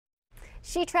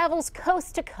She travels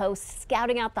coast to coast,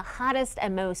 scouting out the hottest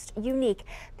and most unique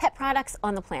pet products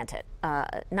on the planet.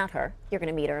 Not her. You're going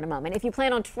to meet her in a moment. If you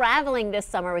plan on traveling this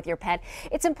summer with your pet,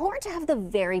 it's important to have the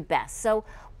very best. So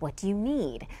what do you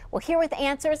need? Well, here with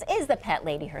answers is the pet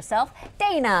lady herself,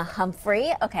 Dana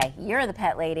Humphrey. Okay, you're the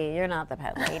pet lady. You're not the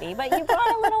pet lady, but you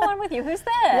brought a little one with you. Who's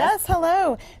this? Yes,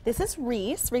 hello. This is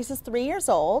Reese. Reese is 3 years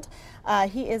old.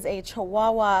 He is a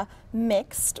Chihuahua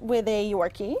mixed with a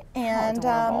Yorkie. And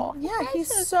yeah,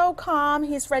 he's so calm.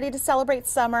 He's ready to celebrate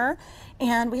summer.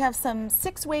 And we have some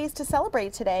 6 ways to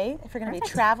celebrate today. If you're going to be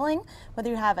traveling, whether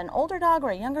you have an older dog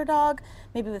or a younger dog,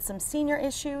 maybe with some senior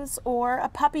issues or a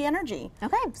puppy energy.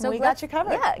 Okay, so we got you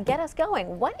covered. Yeah, get us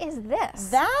going. What is this?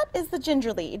 That is the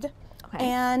ginger lead. Okay.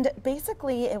 And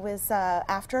basically it was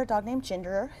after a dog named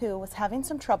Ginger who was having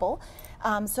some trouble.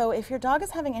 So if your dog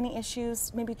is having any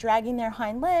issues, maybe dragging their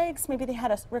hind legs, maybe they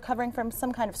had recovering from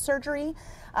some kind of surgery,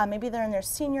 maybe they're in their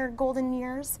senior golden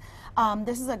years,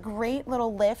 this is a great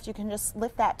little lift. You can just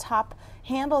lift that top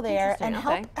handle there and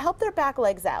help their back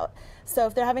legs out. So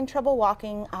if they're having trouble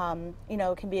walking, you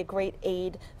know, it can be a great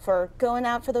aid for going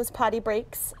out for those potty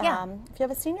breaks if you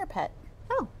have a senior pet.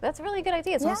 Oh, that's a really good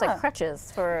idea. It's almost like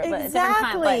crutches for a different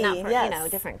kind, but not for, you know,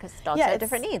 different, because dogs have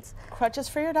different needs. Crutches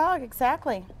for your dog,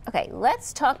 exactly. Okay,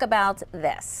 let's talk about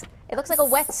this. It looks like a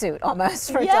wetsuit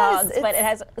almost for dogs, but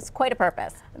it's quite a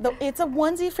purpose. It's a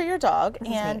onesie for your dog,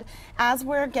 and as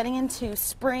we're getting into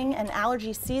spring and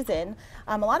allergy season,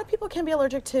 a lot of people can be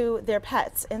allergic to their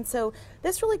pets, and so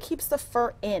this really keeps the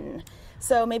fur in.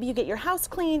 So maybe you get your house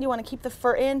cleaned, you want to keep the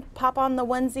fur in, pop on the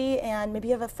onesie, and maybe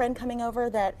you have a friend coming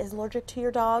over that is allergic to your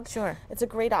dog. Sure. It's a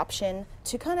great option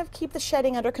to kind of keep the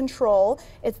shedding under control.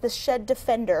 It's the Shed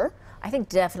Defender. I think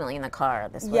definitely in the car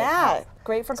this way. Yeah,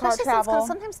 great for car travel.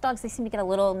 Sometimes dogs, they seem to get a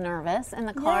little nervous in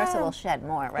the car, so they'll shed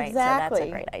more, right? Exactly. So that's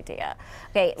a great idea.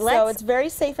 Okay, so it's very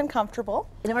safe and comfortable.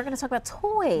 And then we're going to talk about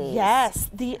toys.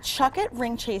 Yes, the Chuck It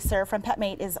RingChaser from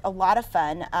PetMate is a lot of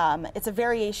fun. It's a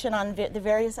variation on the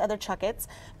various other Chuck It's.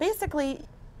 Basically,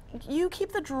 you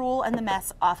keep the drool and the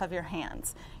mess off of your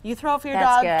hands. You throw it for your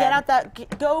dog, get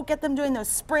out go get them doing those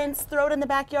sprints, throw it in the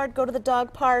backyard, go to the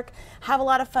dog park, have a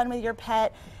lot of fun with your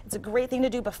pet. It's a great thing to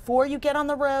do before you get on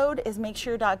the road, is make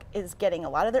sure your dog is getting a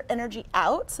lot of their energy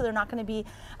out, so they're not going to be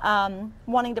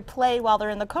wanting to play while they're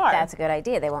in the car. That's a good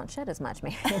idea. They won't shed as much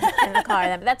maybe in the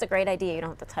car. That's a great idea. You don't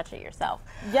have to touch it yourself.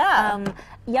 Yeah.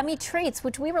 Yummy treats,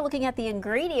 which we were looking at the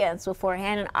ingredients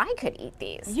beforehand, and I could eat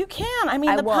these. You can. I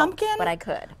mean, the pumpkin. But I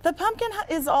could. The pumpkin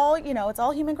is all, you know, it's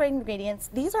all human grade ingredients.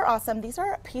 These are awesome. These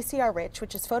are PCR rich,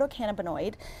 which is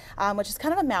photocannabinoid, which is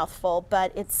kind of a mouthful,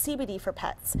 but it's CBD for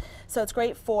pets. So it's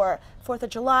great for 4th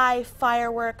of July,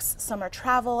 fireworks, summer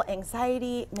travel,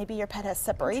 anxiety. Maybe your pet has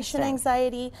separation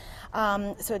anxiety.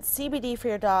 So it's CBD for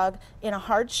your dog in a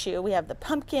hard chew. We have the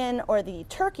pumpkin or the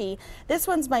turkey. This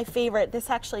one's my favorite.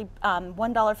 This actually,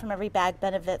 $1 from every bag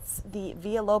benefits the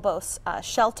Villalobos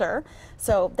shelter.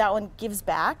 So that one gives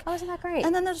back. Oh, isn't that great?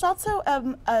 And then there's also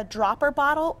a dropper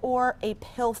bottle or a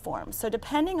pill form. So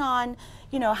depending on,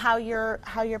 you know, how your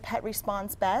pet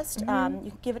responds best, you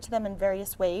can give it to them in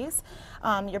various ways.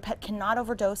 Your pet cannot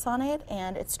overdose on it,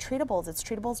 and it's treatables. It's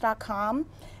treatables.com,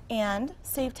 and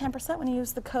save 10% when you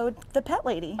use the code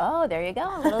ThePetLady. Oh, there you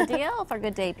go. A little deal for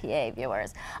Good Day PA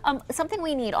viewers. Something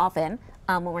we need often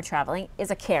when we're traveling is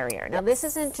a carrier. Now, this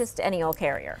isn't just any old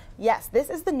carrier. Yes, this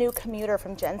is the new commuter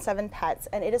from Gen 7 Pets,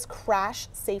 and it is crash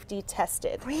safety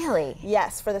tested. Really?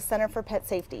 Yes, for the Center for Pet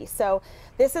Safety. So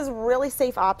this is a really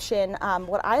safe option.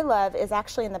 What I love is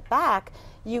actually in the back,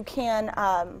 you can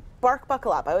bark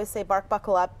buckle up. I always say bark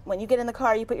buckle up. When you get in the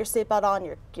car, you put your seatbelt on,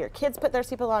 your kids put their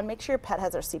seatbelt on, make sure your pet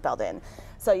has their seatbelt in.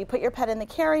 So you put your pet in the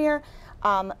carrier,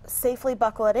 safely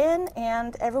buckle it in,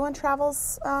 and everyone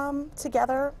travels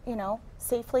together, you know,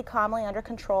 safely, calmly, under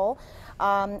control.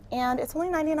 And it's only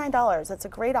 $99. It's a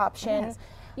great option. Yes.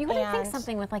 You wouldn't think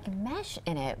something with like mesh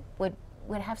in it would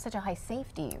have such a high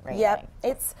safety rating. Yep,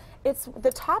 it's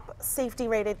the top safety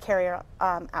rated carrier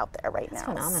out there right now.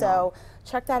 Phenomenal. So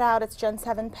check that out. It's Gen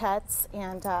 7 Pets,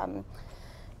 and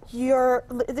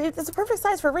it's a perfect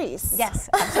size for Reese. Yes,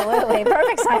 absolutely.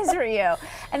 Perfect size for you.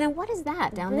 And then what is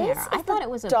that down there? I thought it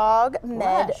was a dog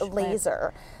med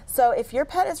laser. So if your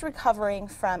pet is recovering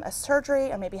from a surgery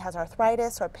or maybe has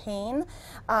arthritis or pain,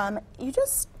 you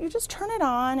just turn it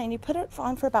on and you put it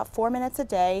on for about 4 minutes a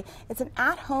day. It's an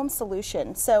at-home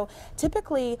solution. So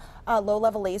typically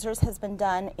low-level lasers has been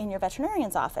done in your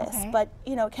veterinarian's office, but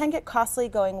you know, it can get costly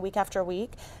going week after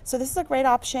week. So this is a great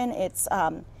option. It's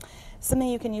something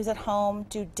you can use at home,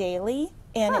 do daily,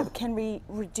 and it can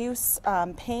reduce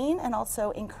pain and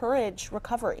also encourage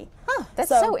recovery. Huh, that's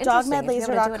so interesting.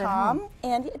 DogMedLaser.com,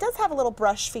 and it does have a little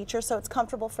brush feature, so it's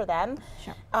comfortable for them.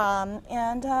 Sure.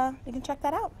 And you can check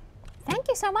that out. Thank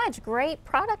you so much. Great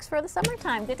products for the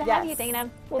summertime. Good to have you, Dana.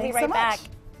 We'll be Thanks right so back. much.